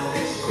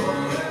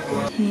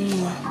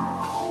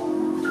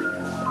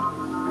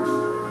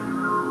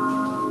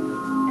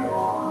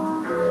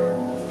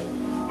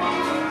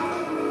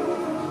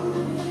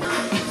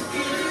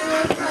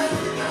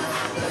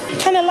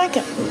 Kinda like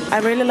it. I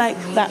really like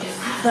that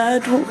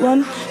third one.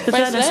 The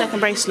third and second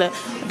bracelet.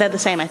 They're the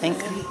same, I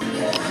think.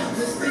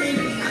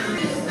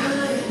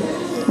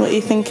 What are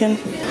you thinking?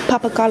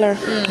 Pop a color.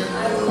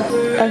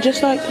 I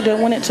just like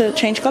don't want it to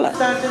change color.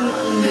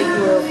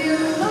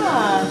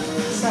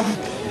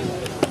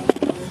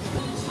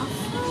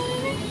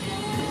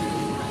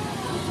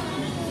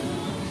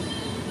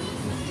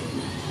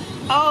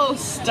 Oh,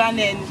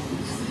 stunning.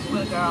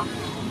 What a girl.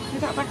 You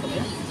got back a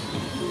bit?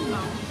 No.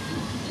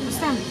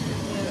 Stand.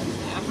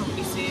 Yeah, I can't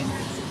really see it.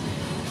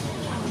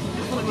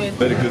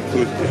 Very good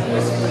food.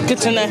 Good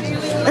to know.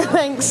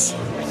 Thanks.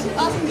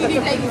 Asking you to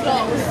take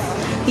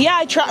vlogs. Yeah,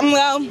 I try.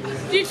 Well,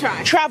 Do you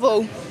try?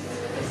 travel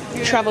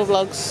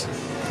vlogs.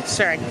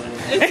 Sorry.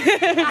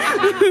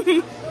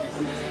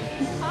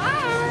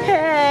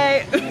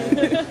 Hey.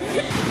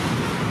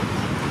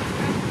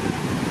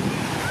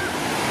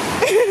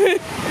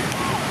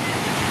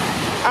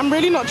 I'm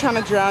really not trying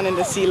to drown in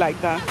the sea like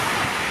that.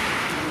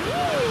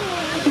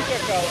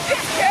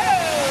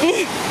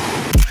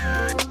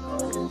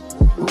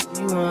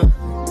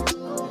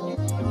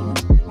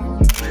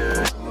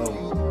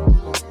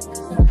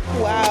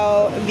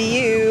 Wow,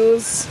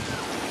 views.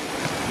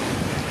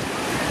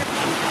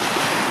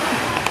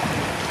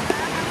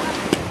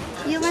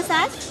 You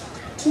massage?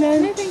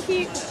 No, thank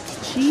you.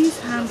 Cheese,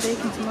 ham,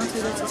 bacon, tomato,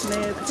 lettuce,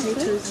 mayo,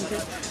 potatoes, and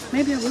fish.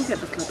 Maybe I will get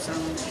the club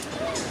sandwich.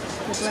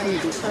 It's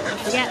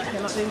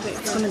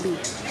gonna be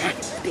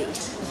hefty.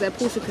 Their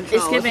portion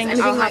control. It's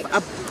giving. I'll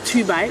have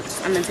 2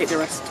 bites and then take the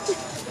rest.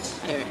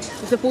 Anyway,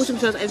 is the portion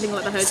control anything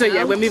like the hotel? So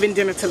yeah, we're moving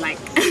dinner to like.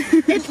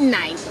 It's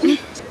 9.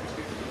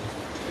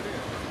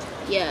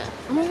 Yeah.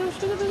 Oh my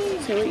gosh, look at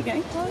these. So what are you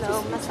getting?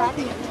 No, massage.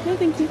 No,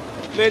 thank you.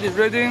 Ladies,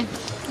 ready?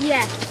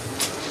 Yes.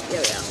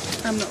 Here we are.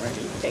 I'm not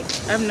ready.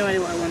 I have no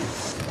idea what I want.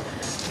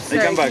 You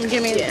come back. Can you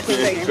give me Yes,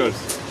 of course.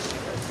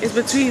 It's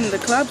between the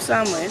club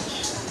sandwich,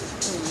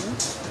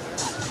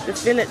 the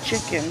fillet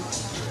chicken,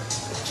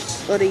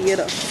 or the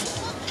gyros.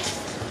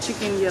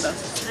 Chicken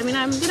gyros. I mean,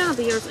 I'm gonna have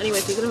the gyros anyway,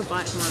 so you're gonna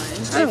bite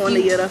mine. I don't want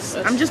the gyros.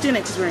 I'm just doing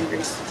it because we're in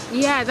Greece.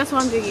 Yeah, that's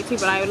what I'm doing it too,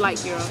 but I would like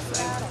gyros.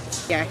 So.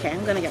 Yeah, okay,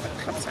 I'm gonna get the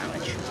club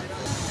sandwich.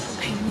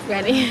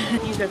 Ready?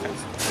 You go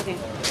first. Okay.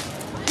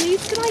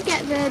 Please, can I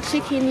get the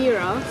chicken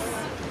gyros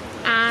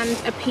and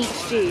a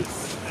peach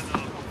juice?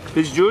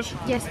 Peach juice?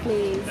 Yes,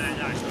 please.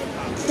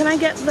 Can I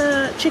get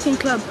the chicken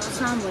club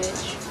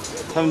sandwich?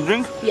 Have a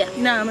drink? Yeah.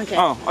 No, I'm okay.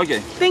 Oh, okay.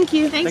 Thank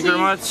you. Thank you very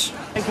much.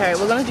 Okay,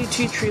 we're gonna do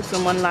 2 truths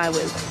and 1 lie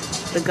with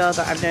the girl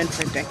that I've known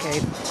for a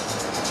decade.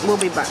 We'll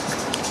be back.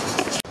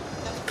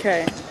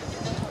 Okay.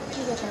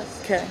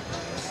 Okay.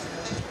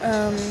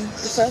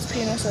 The first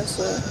penis I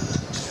saw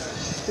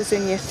was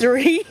in year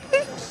 3.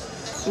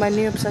 My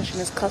new obsession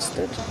is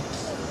custard.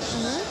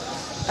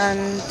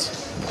 And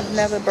I've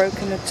never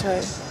broken a toe.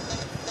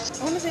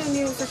 I want to say a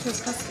new obsession is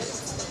custard.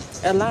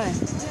 A lie?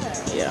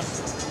 Yeah.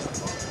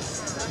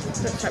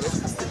 Don't try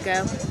with custard,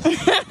 girl.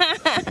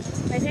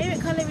 My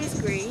favourite colour is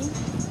green.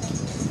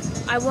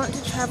 I want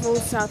to travel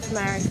South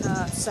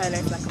America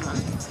solo for like a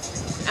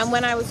month. And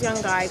when I was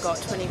younger, I got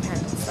 20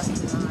 pence stuck in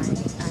my nose.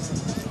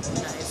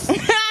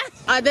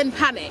 I then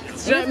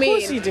panicked. Do you know what I mean?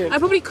 Of course you did. I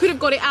probably could have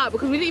got it out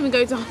because we didn't even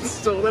go to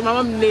hospital. Then my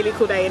mum nearly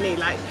called A&E,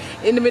 like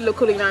in the middle of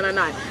calling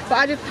 999. But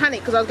I just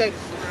panicked because I was going,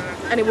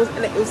 and it was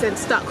then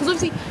stuck. Because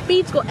obviously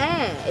beads got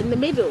air in the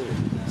middle.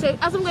 So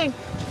as I'm going,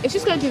 it's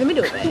just going through the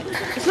middle of it.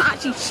 It's not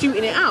actually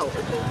shooting it out.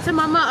 So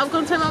my mum, I've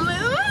gone to my mum, I'm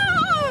like,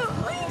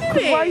 what are you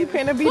doing? Why are you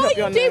putting a bead up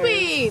your nose? What are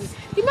you doing?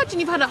 Imagine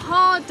you've had a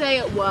hard day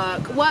at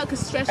work has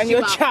stressed and you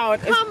your out. child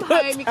has Come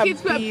put home, your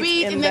kids put a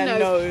bead in their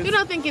nose. You're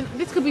not thinking,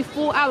 this could be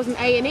 4 hours in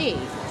A&E.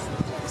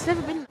 It's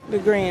never been. The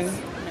green.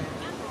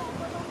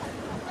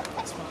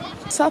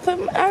 South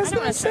America, I was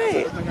going to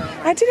say.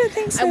 I didn't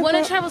think so. I want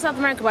to travel South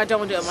America, but I don't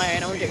want to do it on my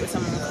own. I want to do it with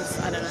someone because,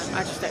 I don't know,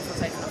 I just don't feel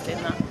safe enough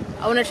doing that.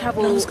 I want to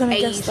travel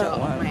Asia on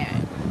my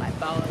own, like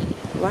Bali.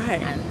 Why?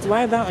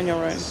 Why that on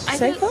your own?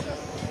 Safer?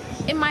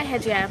 In my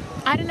head, yeah.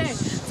 I don't know.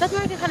 South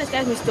America kind of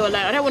scares me to do alone.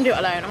 I don't want to do it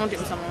alone. I want to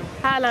do it with someone.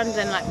 Thailand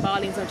and like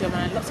Bali and stuff do it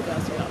alone. Lots of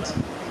girls do it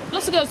alone.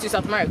 Lots of girls do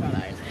South America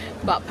alone.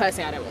 But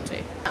personally, I don't want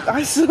to.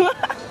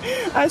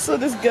 I saw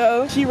this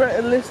girl. She wrote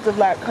a list of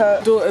like her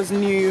daughter's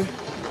new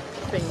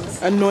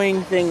things.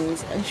 Annoying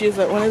things. And she was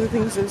like, one of the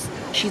things is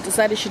she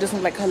decided she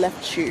doesn't like her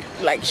left shoe.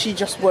 Like she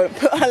just won't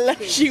put her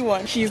left shoe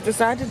on. She's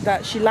decided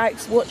that she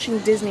likes watching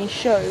Disney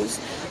shows,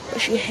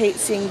 but she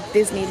hates seeing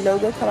Disney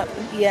logo come up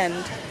at the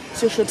end.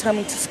 So she'll tell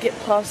me to skip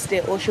past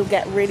it, or she'll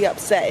get really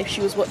upset if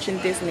she was watching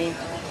Disney.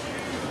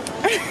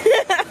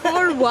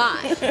 Or why?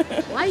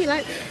 Why you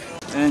like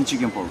this? And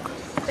chicken pork.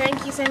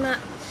 Thank you so much.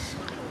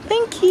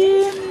 Thank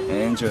you.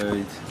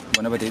 Enjoy it.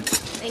 Bon appetit.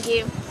 Thank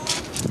you.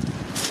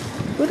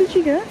 What did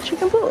you get?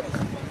 Chicken pork?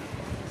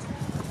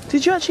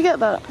 Did you actually get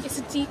that? It's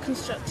a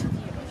deconstructed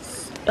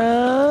US.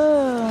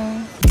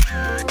 Oh.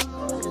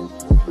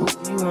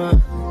 You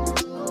want?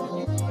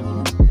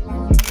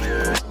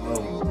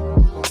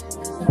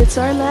 It's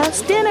our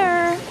last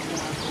dinner.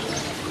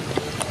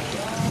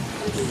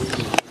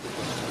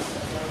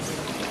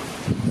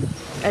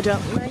 I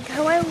don't like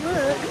how I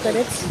look, but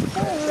it's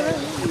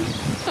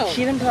fun.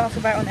 She didn't put off a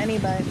bite on any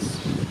bites.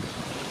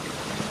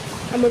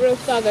 I'm a real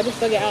thug, I just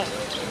dug it out.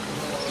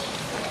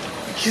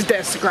 She's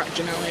there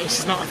scratching her way,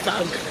 she's not a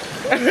thug.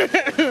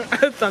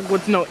 A thug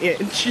would not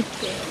itch.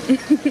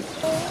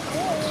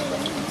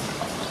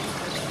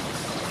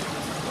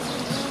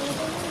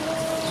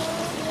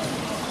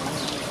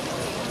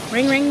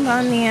 Ring ring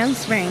on the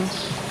ants ring.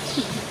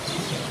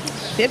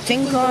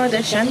 15 chord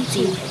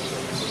Ashanti.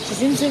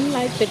 She's into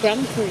like the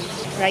Grand Prix.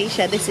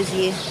 Raisha, this is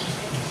you.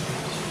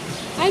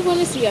 I want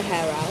to see your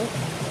hair out.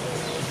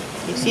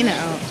 You've seen it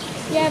out.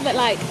 Yeah, but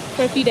like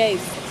for a few days.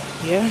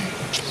 Yeah.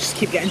 Just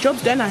keep getting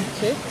jobs, don't I?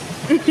 True.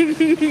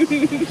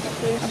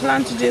 I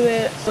planned to do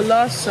it for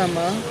last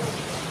summer.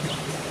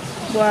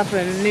 What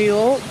happened? New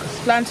York.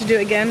 Planned to do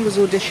it again, was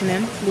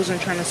auditioning.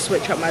 Wasn't trying to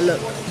switch up my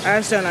look. I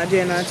just don't like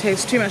doing that. It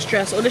takes too much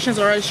stress. Auditions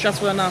are already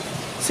stressful enough.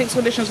 6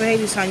 auditions for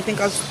Haley's time. You think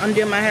I was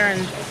undoing my hair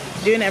and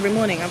doing it every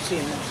morning?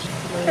 Absolutely not.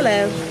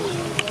 Hello.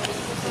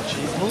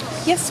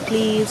 Yes,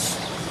 please.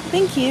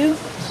 Thank you.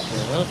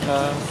 You're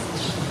welcome.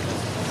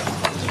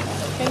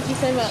 Thank you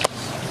so much.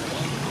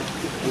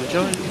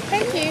 Enjoy.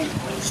 Thank you.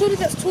 Surely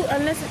that's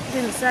unless it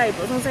didn't say, but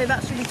I was gonna say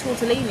that's really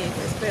tortellini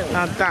if it's filled.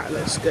 Now that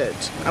looks good.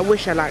 I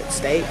wish I liked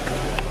steak.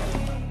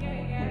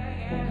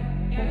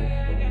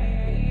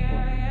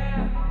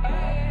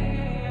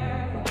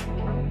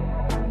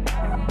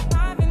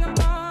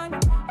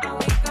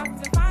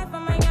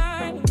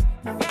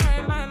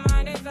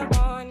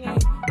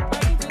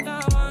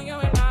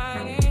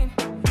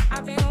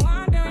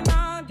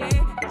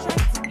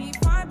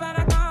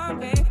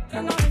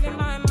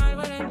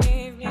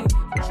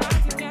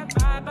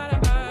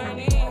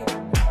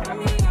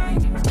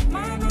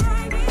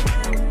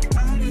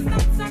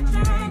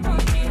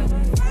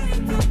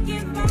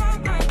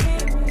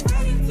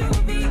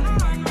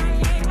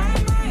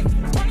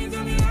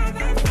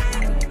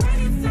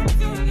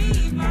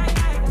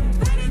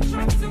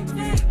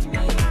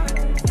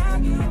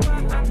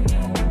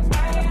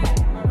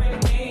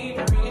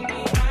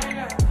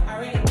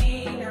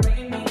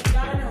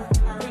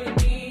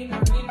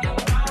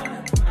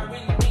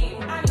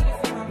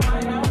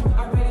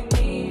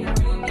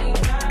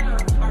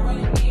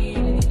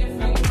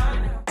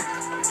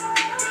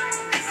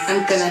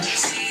 I'm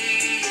finished.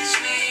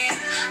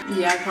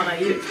 Yeah, I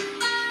can't eat.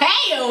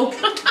 Hail!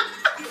 What's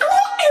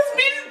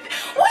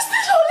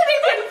this holiday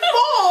been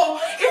for?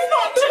 If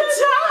not to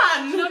tan!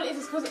 You know what it is?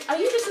 It's 'cause are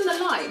you just in the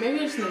light? Maybe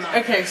you're just in the light.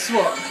 Okay,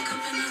 swap.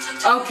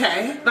 Okay,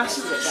 that's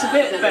a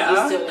bit better.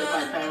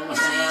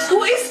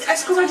 What is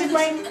that's because I did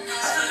mine.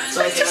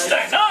 I just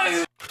don't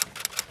know.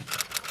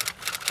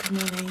 Good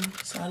morning.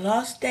 It's our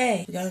last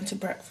day. We're going to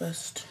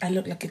breakfast. I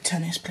look like a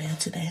tennis player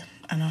today,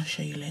 and I'll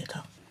show you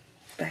later.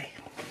 Bye.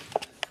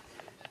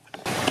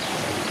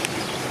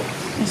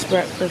 It's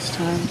breakfast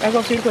time. I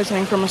got food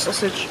poisoning from a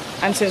sausage,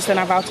 and since then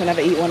I vowed to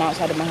never eat one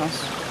outside of my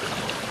house.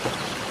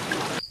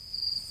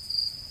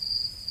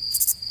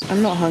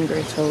 I'm not hungry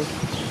at all,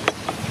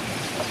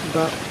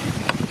 but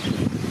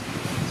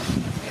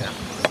yeah.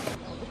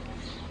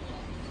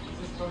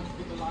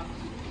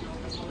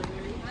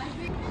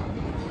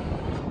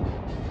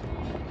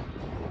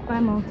 Bye,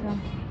 Malta.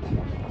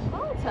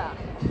 Malta?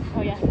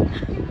 Oh yeah.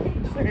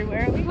 Sorry,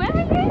 where are we? Where are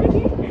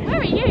you? Where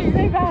are you?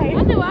 Say bye.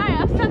 I know where I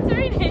am.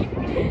 Santorini.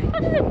 I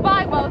didn't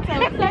buy Malta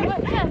with so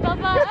much chest. I was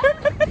like,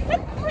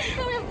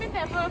 we haven't been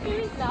there for a few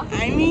weeks now.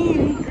 I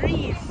mean,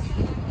 Greece.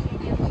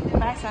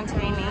 Bye,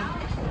 Santorini.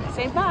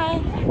 Say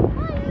bye.